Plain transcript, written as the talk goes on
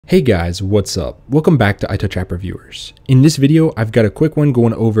Hey guys, what's up? Welcome back to iTouch App Reviewers. In this video, I've got a quick one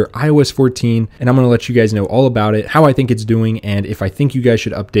going over iOS 14, and I'm going to let you guys know all about it, how I think it's doing, and if I think you guys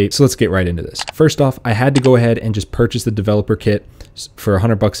should update. So let's get right into this. First off, I had to go ahead and just purchase the developer kit for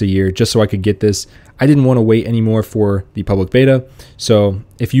 $100 a year just so I could get this. I didn't want to wait anymore for the public beta. So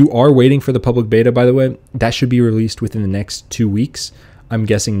if you are waiting for the public beta, by the way, that should be released within the next 2 weeks. I'm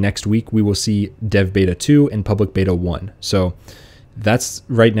guessing next week we will see Dev Beta 2 and Public Beta 1. So that's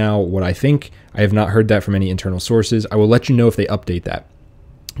right now what I think. I have not heard that from any internal sources. I will let you know if they update that.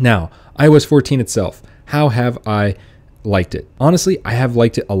 Now, iOS 14 itself, how have I liked it? Honestly, I have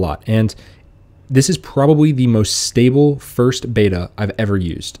liked it a lot. And this is probably the most stable first beta I've ever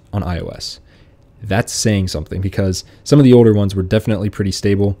used on iOS. That's saying something because some of the older ones were definitely pretty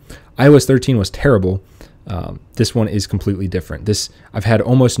stable. iOS 13 was terrible. This one is completely different. I've had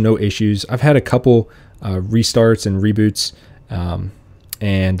almost no issues. I've had a couple restarts and reboots.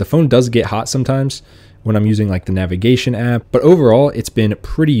 And the phone does get hot sometimes when I'm using like the navigation app, but overall it's been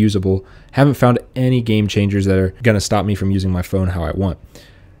pretty usable. Haven't found any game changers that are going to stop me from using my phone how I want.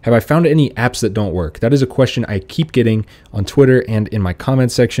 Have I found any apps that don't work? That is a question I keep getting on Twitter and in my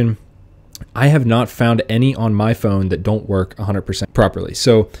comment section. I have not found any on my phone that don't work 100% properly.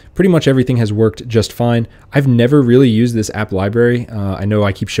 So pretty much everything has worked just fine. I've never really used this app library. I know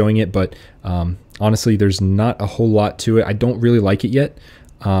I keep showing it, but honestly, there's not a whole lot to it. I don't really like it yet.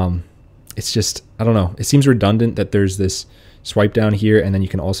 It's just, I don't know. It seems redundant that there's this swipe down here and then you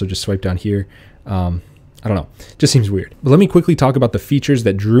can also just swipe down here. I don't know. It just seems weird. But let me quickly talk about the features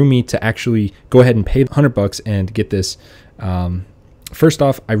that drew me to actually go ahead and pay $100 and get this. First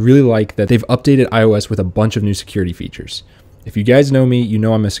off, I really like that they've updated iOS with a bunch of new security features. If you guys know me, you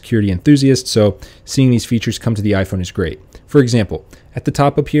know I'm a security enthusiast, so seeing these features come to the iPhone is great. For example, at the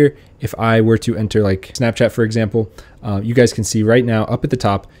top up here, if I were to enter like Snapchat, for example, you guys can see right now up at the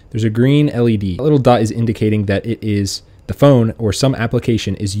top, there's a green LED. A little dot is indicating that it is the phone or some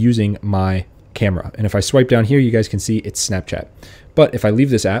application is using my camera. And if I swipe down here, you guys can see it's Snapchat. But if I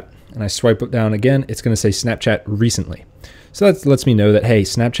leave this app and I swipe down again, it's going to say Snapchat recently. So that lets me know that, hey,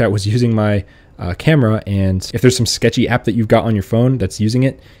 Snapchat was using my camera, and if there's some sketchy app that you've got on your phone that's using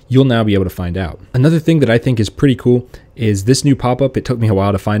it, you'll now be able to find out. Another thing that I think is pretty cool is this new pop-up. It took me a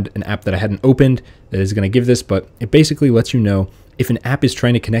while to find an app that I hadn't opened that is going to give this, but it basically lets you know if an app is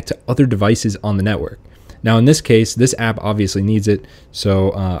trying to connect to other devices on the network. Now, in this case, this app obviously needs it,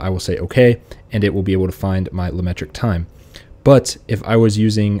 so I will say okay, and it will be able to find my LaMetric time. But if I was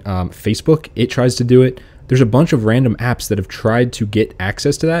using Facebook, it tries to do it. There's a bunch of random apps that have tried to get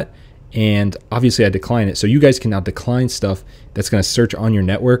access to that, and obviously I decline it. So you guys can now decline stuff that's going to search on your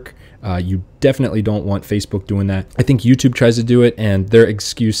network. You definitely don't want Facebook doing that. I think YouTube tries to do it, and their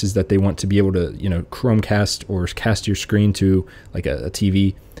excuse is that they want to be able to, Chromecast or cast your screen to like a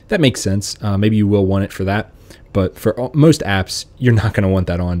TV. That makes sense. Maybe you will want it for that. But for most apps, you're not going to want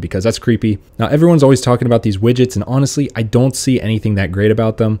that on because that's creepy. Now, everyone's always talking about these widgets, and honestly, I don't see anything that great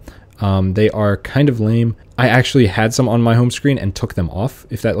about them. They are kind of lame. I actually had some on my home screen and took them off,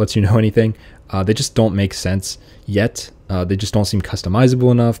 if that lets you know anything. They just don't make sense yet. They just don't seem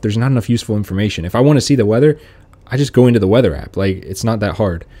customizable enough. There's not enough useful information. If I want to see the weather, I just go into the weather app. Like, it's not that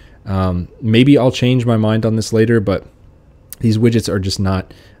hard. Maybe I'll change my mind on this later, but these widgets are just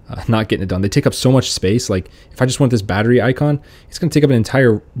not getting it done. They take up so much space. Like, if I just want this battery icon, it's going to take up an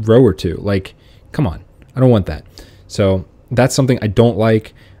entire row or two. Like, come on. I don't want that. So that's something I don't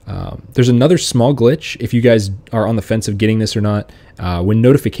like. There's another small glitch if you guys are on the fence of getting this or not. When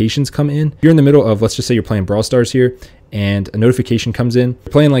notifications come in, you're in the middle of, let's just say you're playing Brawl Stars here, and a notification comes in.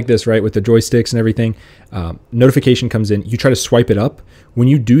 You're playing like this, right, with the joysticks and everything. Notification comes in. You try to swipe it up. When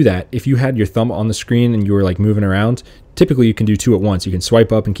you do that, if you had your thumb on the screen and you were like moving around, typically you can do two at once. You can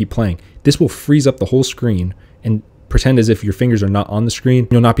swipe up and keep playing. This will freeze up the whole screen and pretend as if your fingers are not on the screen.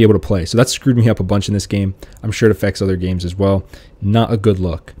 You'll not be able to play. So that screwed me up a bunch in this game. I'm sure it affects other games as well. Not a good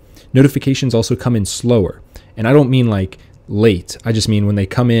look. Notifications also come in slower. And I don't mean like late. I just mean when they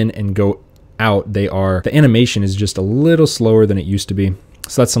come in and go out, the animation is just a little slower than it used to be.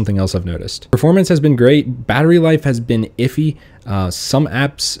 So that's something else I've noticed. Performance has been great. Battery life has been iffy. Some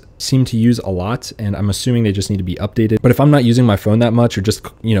apps seem to use a lot, and I'm assuming they just need to be updated. But if I'm not using my phone that much or just,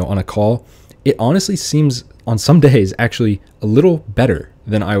 on a call, it honestly seems on some days actually a little better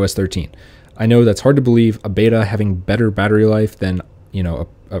than iOS 13. I know that's hard to believe, a beta having better battery life than, a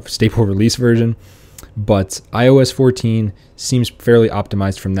stable release version, but iOS 14 seems fairly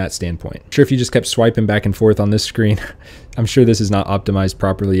optimized from that standpoint. Sure, if you just kept swiping back and forth on this screen, I'm sure this is not optimized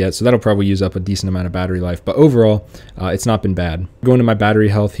properly yet, so that'll probably use up a decent amount of battery life. But overall, it's not been bad. Going to my battery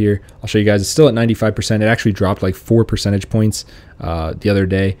health here, I'll show you guys. It's still at 95%. It actually dropped like 4 percentage points the other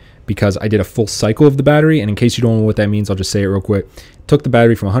day because I did a full cycle of the battery. And in case you don't know what that means, I'll just say it real quick. Took the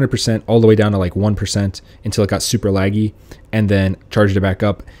battery from 100% all the way down to like 1% until it got super laggy, and then charged it back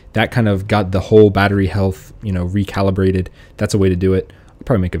up. That kind of got the whole battery health, recalibrated. That's a way to do it. I'll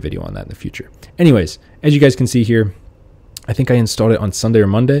probably make a video on that in the future. Anyways, as you guys can see here, I think I installed it on Sunday or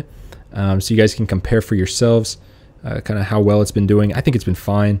Monday, so you guys can compare for yourselves kind of how well it's been doing. I think it's been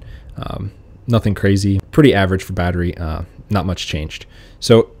fine, nothing crazy, pretty average for battery, not much changed.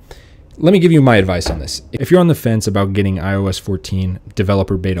 So let me give you my advice on this. If you're on the fence about getting iOS 14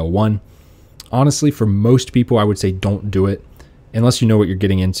 Developer Beta 1, honestly, for most people, I would say don't do it unless you know what you're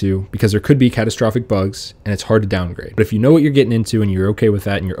getting into, because there could be catastrophic bugs and it's hard to downgrade. But if you know what you're getting into and you're okay with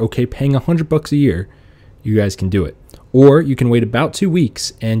that and you're okay paying $100 a year, you guys can do it. Or you can wait about 2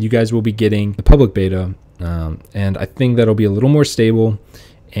 weeks and you guys will be getting the public beta. And I think that'll be a little more stable,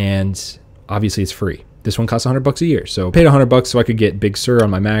 and obviously it's free. This one costs $100 a year. So I paid $100 so I could get Big Sur on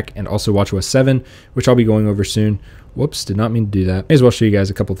my Mac and also watchOS 7, which I'll be going over soon. Whoops, did not mean to do that. May as well show you guys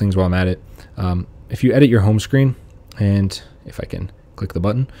a couple things while I'm at it. If you edit your home screen, and if I can click the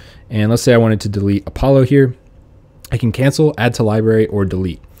button, and let's say I wanted to delete Apollo here, I can cancel, add to library, or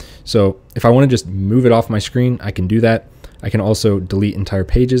delete. So if I want to just move it off my screen, I can do that. I can also delete entire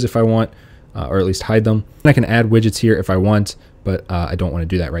pages if I want, or at least hide them. And I can add widgets here if I want, but I don't want to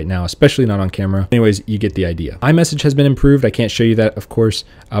do that right now, especially not on camera. Anyways, you get the idea. iMessage has been improved. I can't show you that, of course,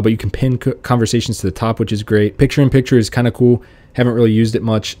 but you can pin conversations to the top, which is great. Picture in picture is kind of cool. Haven't really used it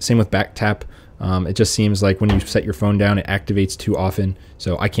much. Same with back tap. It just seems like when you set your phone down, it activates too often,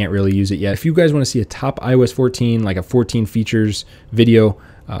 so I can't really use it yet. If you guys want to see a top iOS 14, like a 14 features video,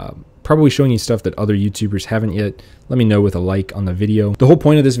 probably showing you stuff that other YouTubers haven't yet, let me know with a like on the video. The whole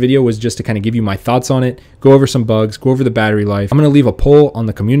point of this video was just to kind of give you my thoughts on it, go over some bugs, go over the battery life. I'm going to leave a poll on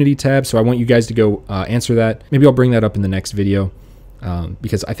the community tab, so I want you guys to go answer that. Maybe I'll bring that up in the next video,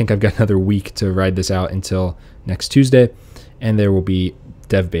 because I think I've got another week to ride this out until next Tuesday, and there will be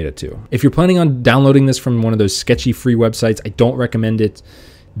Dev Beta 2. If you're planning on downloading this from one of those sketchy free websites, I don't recommend it.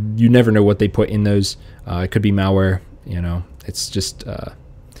 You never know what they put in those. It could be malware, it's just,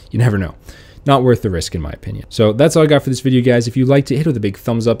 you never know. Not worth the risk, in my opinion. So that's all I got for this video, guys. If you liked it, hit it with a big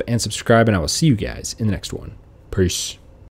thumbs up and subscribe, and I will see you guys in the next one. Peace.